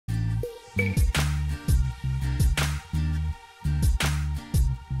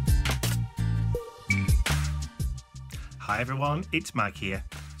Hi everyone, it's Mike here.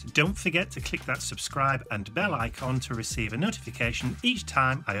 So don't forget to click that subscribe and bell icon to receive a notification each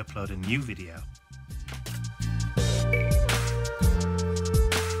time I upload a new video.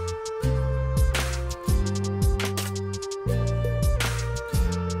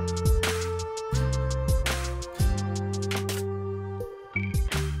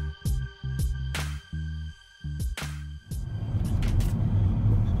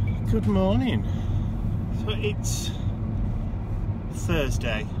 Good morning. So it's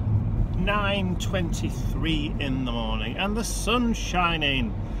Thursday, 9:23 in the morning and the sun's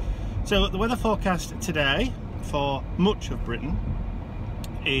shining. So the weather forecast today for much of Britain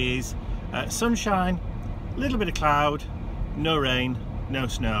is sunshine, a little bit of cloud, no rain, no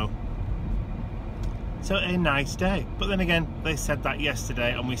snow. So a nice day. But then again, they said that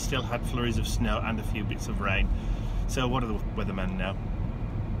yesterday and we still had flurries of snow and a few bits of rain. So what do the weathermen know?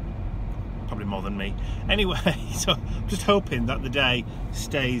 Probably more than me. Anyway, so I'm just hoping that the day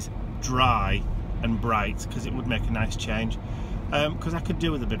stays dry and bright, because it would make a nice change, because I could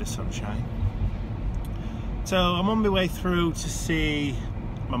do with a bit of sunshine. So I'm on my way through to see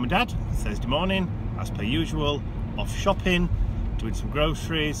Mum and Dad Thursday morning, as per usual, off shopping, doing some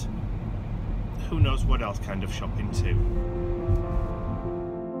groceries, who knows what else kind of shopping too.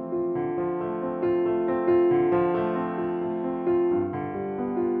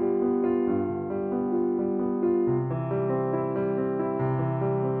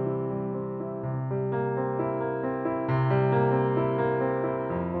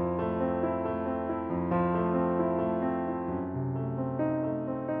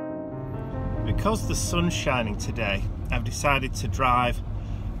 Because the sun's shining today, I've decided to drive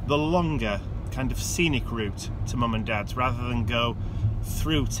the longer kind of scenic route to Mum and Dad's rather than go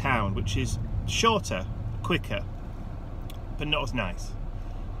through town, which is shorter, quicker, but not as nice.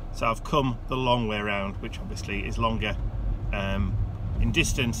 So I've come the long way around, which obviously is longer in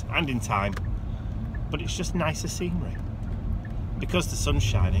distance and in time, but it's just nicer scenery. Because the sun's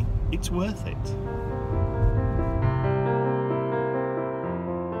shining, it's worth it.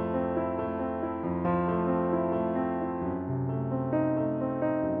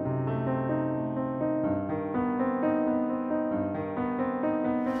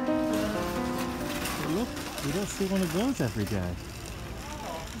 You don't see one of those every day.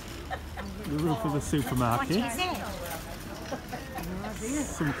 The roof of a supermarket.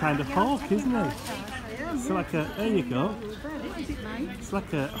 Some kind of hawk, isn't it? It's like a, there you go. It's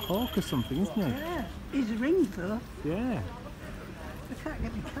like a hawk or something, isn't it? Yeah, he's a ring though. Yeah. I can't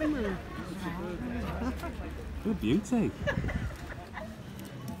get the camera. What a beauty.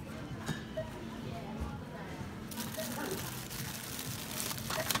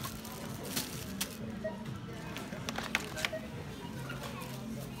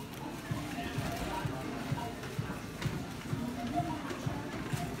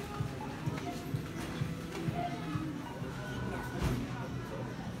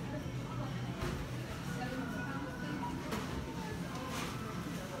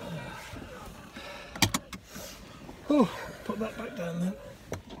 Oh, put that back down then.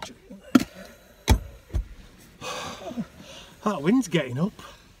 That wind's getting up.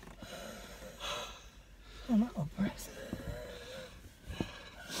 I'm out of breath.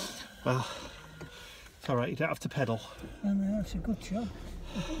 Well, it's alright, you don't have to pedal. I know, it's a good job.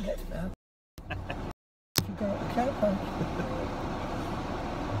 I can get there. You go up the car park.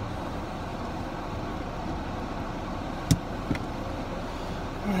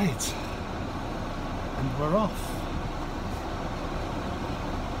 Right. And we're off.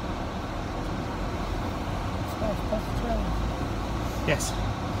 Yes,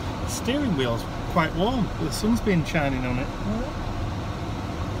 the steering wheel's quite warm, the sun's been shining on it. Yeah.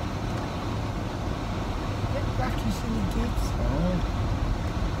 Bit brackish in the kids.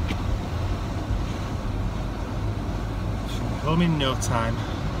 Should be home in no time.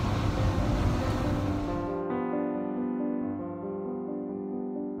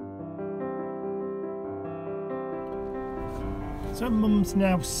 So Mum's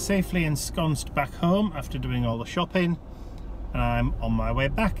now safely ensconced back home after doing all the shopping, and I'm on my way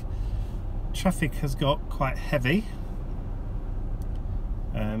back. Traffic has got quite heavy,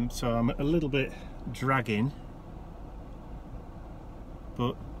 so I'm a little bit dragging,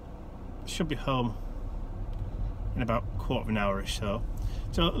 but should be home in about a quarter of an hour or so.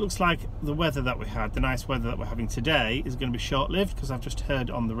 So it looks like the weather that we had, the nice weather that we're having today, is going to be short-lived, because I've just heard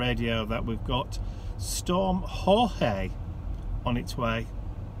on the radio that we've got Storm Jorge on its way.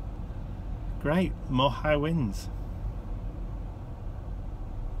 Great, more high winds.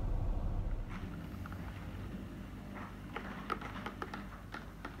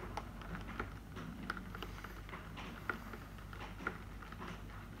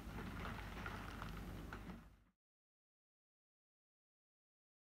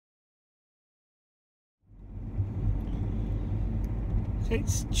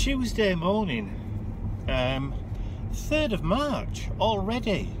 It's Tuesday morning, 3rd of March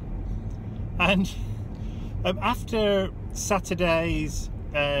already, and after Saturday's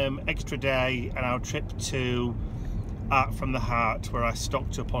extra day and our trip to Art from the Heart, where I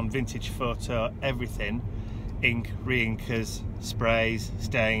stocked up on vintage photo everything, ink, re-inkers, sprays,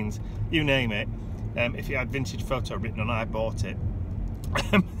 stains, you name it. If it had vintage photo written on, I bought it.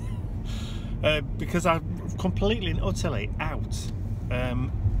 Because I'm completely and utterly out.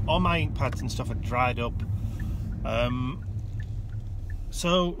 All my ink pads and stuff had dried up,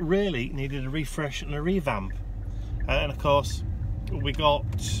 so really needed a refresh and a revamp. And of course we got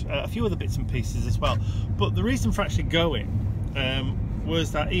a few other bits and pieces as well, but the reason for actually going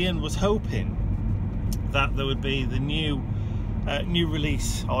was that Ian was hoping that there would be the new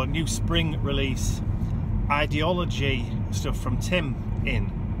release, or new spring release, ideology stuff from Tim in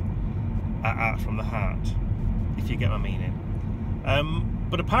at Art from the Heart, if you get my meaning.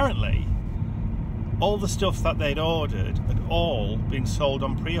 But apparently all the stuff that they'd ordered had all been sold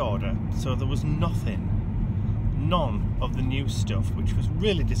on pre-order, so there was none of the new stuff, which was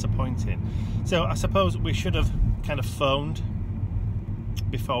really disappointing. So I suppose we should have kind of phoned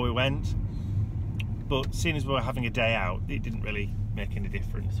before we went, but seeing as we were having a day out, it didn't really make any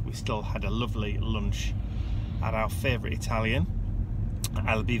difference. We still had a lovely lunch at our favourite Italian,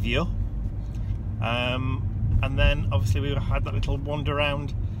 Albivio. And then obviously we had that little wander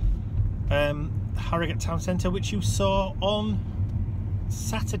around Harrogate Town Centre, which you saw on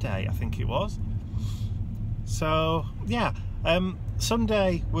Saturday, I think it was. So yeah,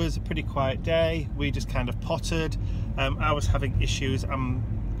 Sunday was a pretty quiet day. We just kind of pottered. I was having issues. I'm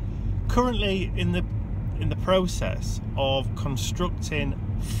currently in the process of constructing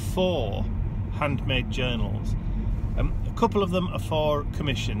 4 handmade journals. A couple of them are for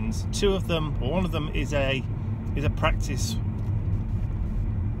commissions. 2 of them, well, one of them is a practice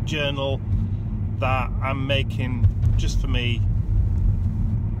journal that I'm making just for me,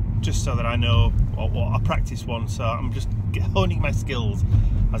 just so that I know what I practice one. So I'm just honing my skills,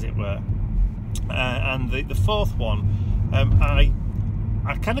 as it were. And the 4th one, I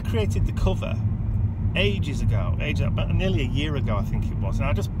kind of created the cover ages ago, about nearly a year ago I think it was, and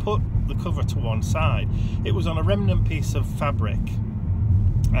I just put the cover to one side. It was on a remnant piece of fabric,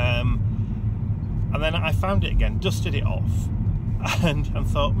 and then I found it again, dusted it off, and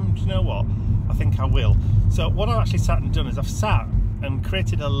thought, do you know what, I think I will. So what I've actually sat and done is I've sat and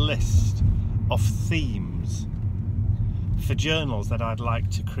created a list of themes for journals that I'd like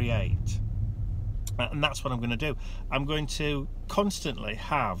to create, and that's what I'm going to do. I'm going to constantly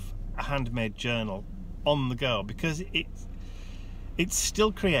have a handmade journal on the go, because it's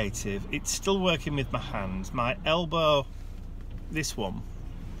still creative, it's still working with my hands. My elbow, this one,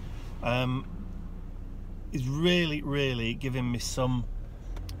 is really giving me some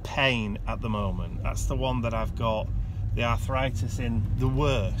pain at the moment. That's the one that I've got the arthritis in the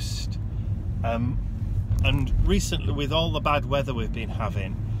worst. And recently, with all the bad weather we've been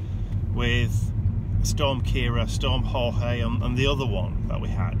having, with Storm Kira, Storm Jorge, and the other one that we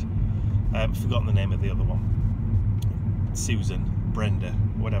had, I've forgotten the name of the other one, Susan, Brenda,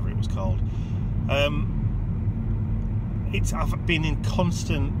 whatever it was called. I've been in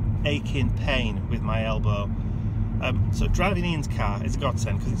constant aching pain with my elbow. So driving Ian's car is a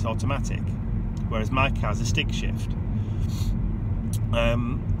godsend because it's automatic, whereas my car's a stick shift.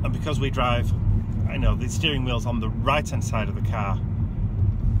 And because we drive, I know the steering wheel's on the right hand side of the car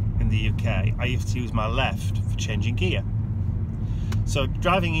in the UK, I have to use my left for changing gear. So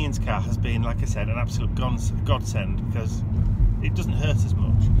driving Ian's car has been, like I said, an absolute godsend, because it doesn't hurt as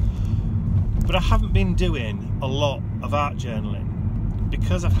much. But I haven't been doing a lot of art journaling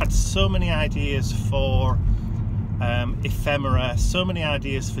because I've had so many ideas for ephemera, so many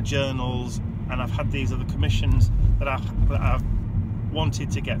ideas for journals, and I've had these other commissions that I've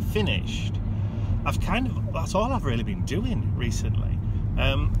wanted to get finished. That's all I've really been doing recently.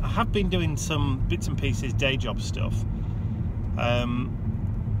 I have been doing some bits and pieces, day job stuff,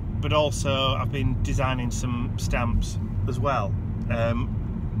 but also I've been designing some stamps as well,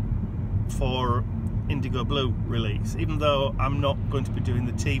 for Indigo Blue release, even though I'm not going to be doing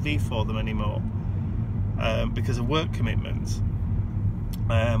the TV for them anymore because of work commitments.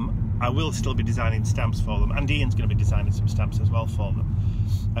 I will still be designing stamps for them, and Ian's going to be designing some stamps as well for them,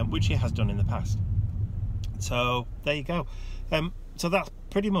 which he has done in the past. So there you go. So that's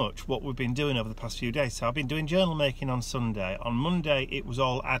pretty much what we've been doing over the past few days. So I've been doing journal making on Sunday. On Monday it was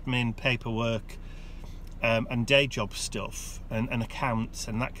all admin, paperwork, and day job stuff, and accounts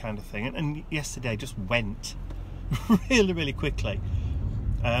and that kind of thing. And yesterday just went really quickly.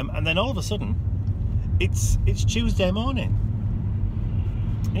 And then all of a sudden it's Tuesday morning.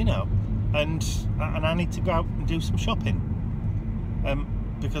 you know, and I need to go out and do some shopping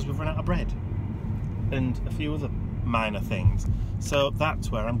because we've run out of bread and a few other minor things. So that's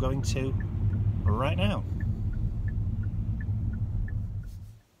where I'm going to right now.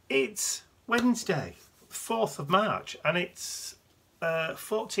 It's Wednesday, 4th of March, and it's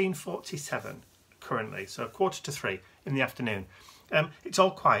 14:47 currently, so 2:45 in the afternoon. It's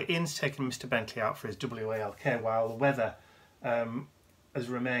all quiet. Ian's taken Mr. Bentley out for his WALK while the weather has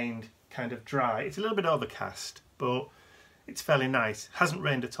remained kind of dry. It's a little bit overcast, but it's fairly nice. Hasn't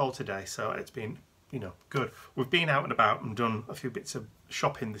rained at all today, so it's been, you know, good. We've been out and about and done a few bits of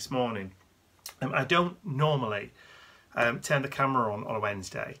shopping this morning. I don't normally turn the camera on a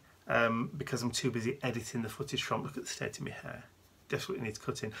Wednesday because I'm too busy editing the footage from, look at the state of my hair, desperately needs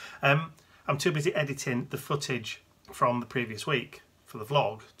cutting. I'm too busy editing the footage from the previous week for the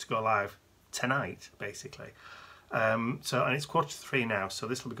vlog to go live tonight, basically. And it's 2:45 now, so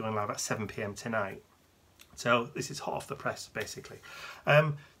this will be going live at 7 PM tonight. So this is hot off the press, basically.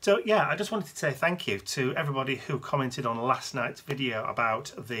 So yeah, I just wanted to say thank you to everybody who commented on last night's video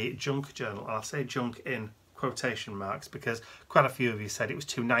about the junk journal. And I'll say junk in quotation marks because quite a few of you said it was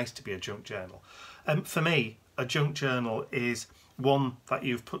too nice to be a junk journal. For me, a junk journal is one that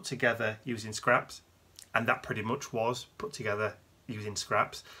you've put together using scraps, and that pretty much was put together using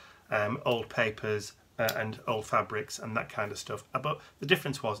scraps, old papers and old fabrics and that kind of stuff. But the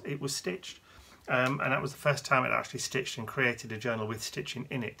difference was it was stitched. And that was the first time I'd actually stitched and created a journal with stitching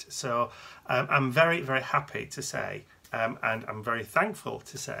in it. So I'm very, very happy to say, and I'm very thankful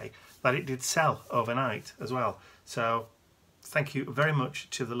to say, that it did sell overnight as well. So thank you very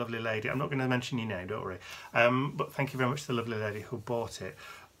much to the lovely lady. I'm not going to mention your name, don't worry. But thank you very much to the lovely lady who bought it.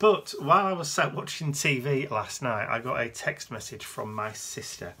 But while I was sat watching TV last night, I got a text message from my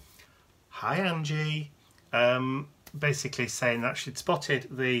sister. Hi Angie. Basically saying that she'd spotted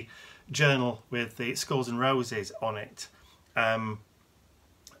the journal with the skulls and roses on it and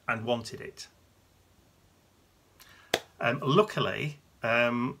wanted it. Luckily,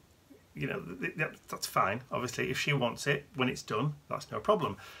 you know, that's fine. Obviously, if she wants it when it's done, that's no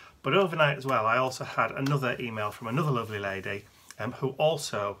problem. But overnight as well, I also had another email from another lovely lady who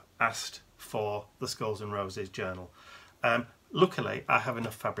also asked for the Skulls and Roses journal. Luckily, I have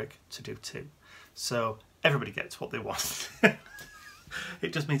enough fabric to do two. So everybody gets what they want.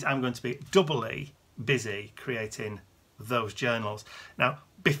 It just means I'm going to be doubly busy creating those journals. Now,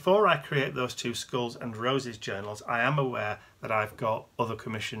 before I create those two Skulls and Roses journals, I am aware that I've got other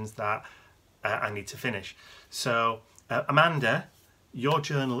commissions that I need to finish. So, Amanda, your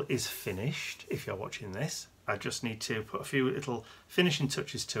journal is finished if you're watching this. I just need to put a few little finishing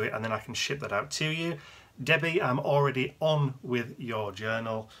touches to it and then I can ship that out to you. Debbie, I'm already on with your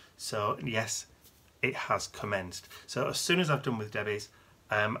journal. So, yes, it has commenced. So as soon as I've done with Debbie's,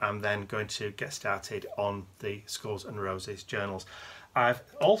 I'm then going to get started on the Skulls and Roses journals. I've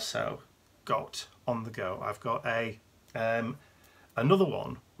also got on the go, I've got a another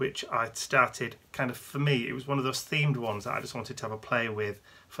one which I started kind of, for me, it was one of those themed ones that I just wanted to have a play with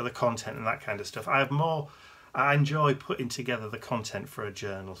for the content and that kind of stuff. I enjoy putting together the content for a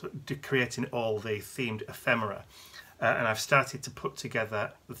journal, so creating all the themed ephemera. And I've started to put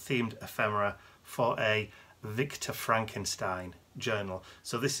together the themed ephemera for a Victor Frankenstein journal.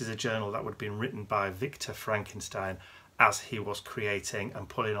 So this is a journal that would have been written by Victor Frankenstein as he was creating and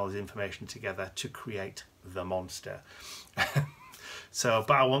pulling all his information together to create the monster.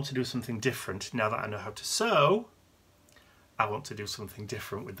 But I want to do something different now that I know how to sew. I want to do something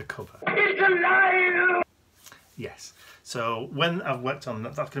different with the cover. It's alive! Yes. So when I've worked on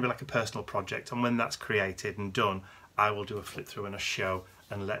that, that's going to be like a personal project, and when that's created and done, I will do a flip through and a show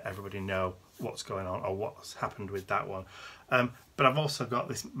and let everybody know what's going on or what's happened with that one. But I've also got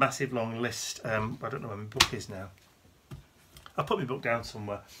this massive long list. I don't know where my book is now. I'll put my book down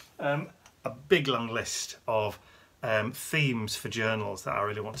somewhere. A big long list of themes for journals that I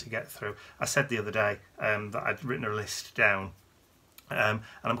really want to get through. I said the other day that I'd written a list down, and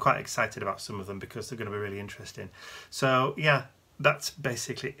I'm quite excited about some of them because they're going to be really interesting. So yeah, that's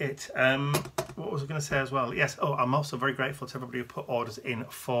basically it. What was I going to say as well? Yes, oh, I'm also very grateful to everybody who put orders in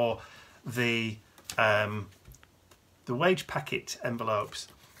for the wage packet envelopes.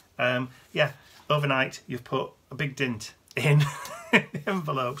 Yeah, overnight you've put a big dint in the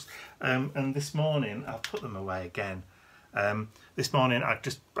envelopes, and this morning I'll put them away again. This morning I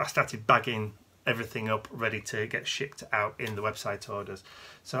started bagging everything up ready to get shipped out in the website orders.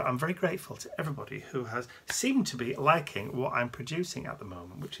 So I'm very grateful to everybody who has seemed to be liking what I'm producing at the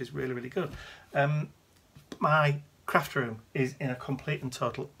moment, which is really, really good. My craft room is in a complete and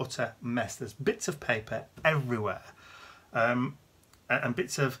total utter mess. There's bits of paper everywhere. and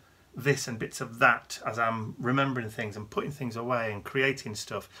bits of this and bits of that as I'm remembering things and putting things away and creating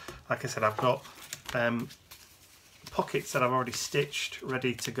stuff. Like I said, I've got pockets that I've already stitched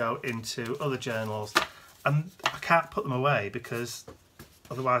ready to go into other journals, and I can't put them away because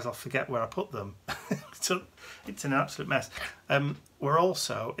otherwise I'll forget where I put them. So it's an absolute mess. We're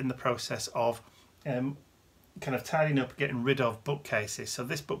also in the process of kind of tidying up, getting rid of bookcases. So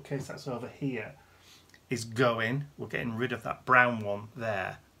this bookcase that's over here is going. We're getting rid of that brown one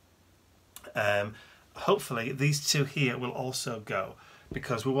there. Hopefully these two here will also go,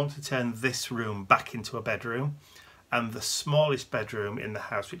 because we want to turn this room back into a bedroom, and the smallest bedroom in the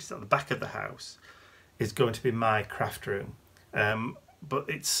house, which is at the back of the house, is going to be my craft room. But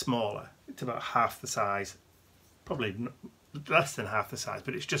it's smaller. It's about half the size, probably less than half the size,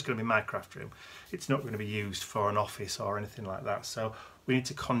 but it's just going to be my craft room. It's not going to be used for an office or anything like that. So we need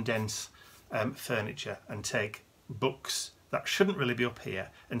to condense furniture and take books that shouldn't really be up here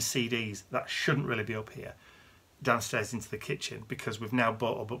and CDs that shouldn't really be up here downstairs into the kitchen, because we've now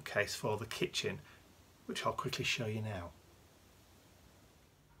bought a bookcase for the kitchen, which I'll quickly show you now.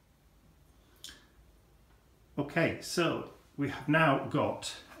 Okay, so we have now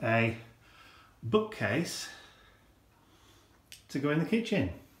got a bookcase to go in the kitchen.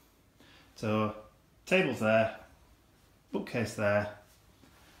 So table's there, bookcase there,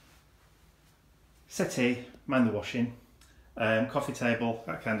 settee, mind the washing, coffee table,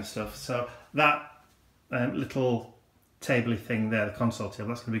 that kind of stuff. So that little tabley thing there, the console table,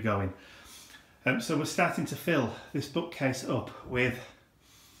 that's going to be going. So we're starting to fill this bookcase up with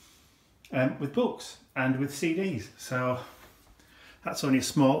books and with CDs. So that's only a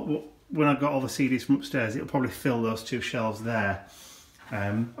small. When I've got all the CDs from upstairs, it'll probably fill those two shelves there.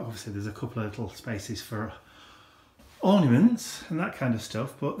 Obviously, there's a couple of little spaces for ornaments and that kind of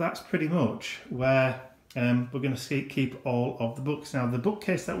stuff, but that's pretty much where we're going to keep all of the books. Now, the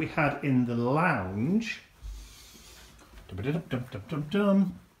bookcase that we had in the lounge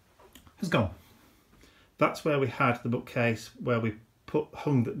has gone. That's where we had the bookcase where we we're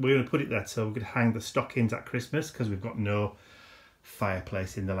going to put it there, so we're going to hang the stockings at Christmas, because we've got no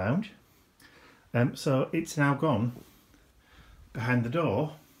fireplace in the lounge. So it's now gone behind the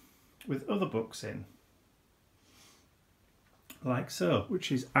door with other books in, like so,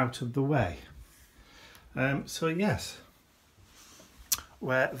 which is out of the way. So yes,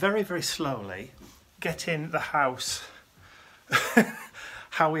 we're very, very slowly getting the house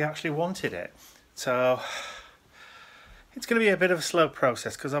how we actually wanted it. So it's going to be a bit of a slow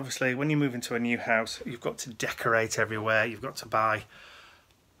process, because obviously when you move into a new house, you've got to decorate everywhere, you've got to buy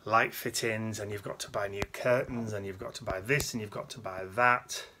light fittings, and you've got to buy new curtains, and you've got to buy this, and you've got to buy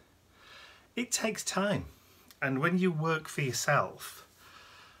that. It takes time, and when you work for yourself,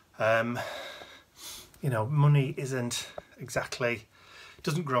 you know, money isn't exactly,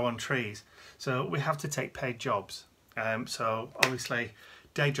 doesn't grow on trees. So we have to take paid jobs. So obviously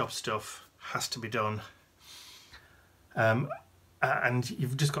day job stuff has to be done. And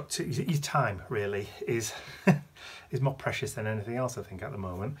you've just got to, your time really is is more precious than anything else, I think, at the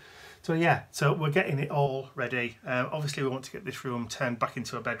moment. So yeah, so we're getting it all ready. Obviously we want to get this room turned back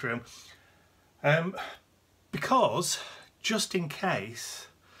into a bedroom, because just in case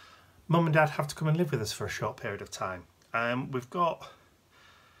Mum and Dad have to come and live with us for a short period of time. We've got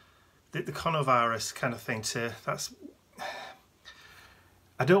the coronavirus kind of thing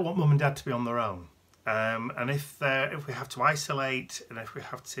I don't want Mum and Dad to be on their own. And if we have to isolate, and if we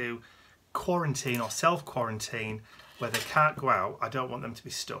have to quarantine or self-quarantine where they can't go out, I don't want them to be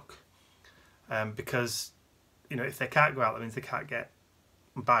stuck. Because, you know, if they can't go out, that means they can't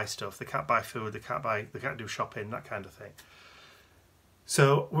buy stuff, they can't buy food, they can't do shopping, that kind of thing.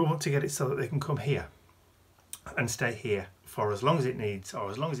 So we want to get it so that they can come here and stay here for as long as it needs, or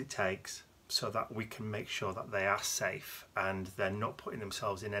as long as it takes, so that we can make sure that they are safe and they're not putting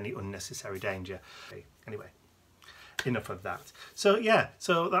themselves in any unnecessary danger. Anyway, enough of that. So yeah,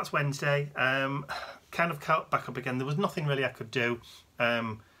 so that's Wednesday. Kind of caught back up again. There was nothing really I could do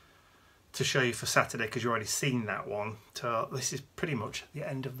to show you for Saturday, because you've already seen that one. So this is pretty much the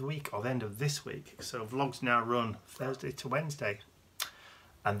end of the week, or the end of this week. So vlogs now run Thursday to Wednesday.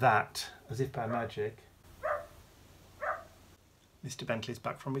 And that, as if by magic, Mr. Bentley's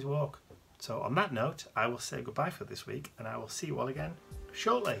back from his walk. So on that note, I will say goodbye for this week, and I will see you all again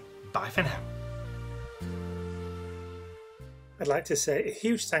shortly. Bye for now. I'd like to say a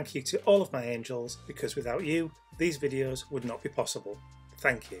huge thank you to all of my angels, because without you, these videos would not be possible.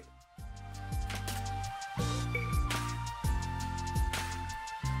 Thank you.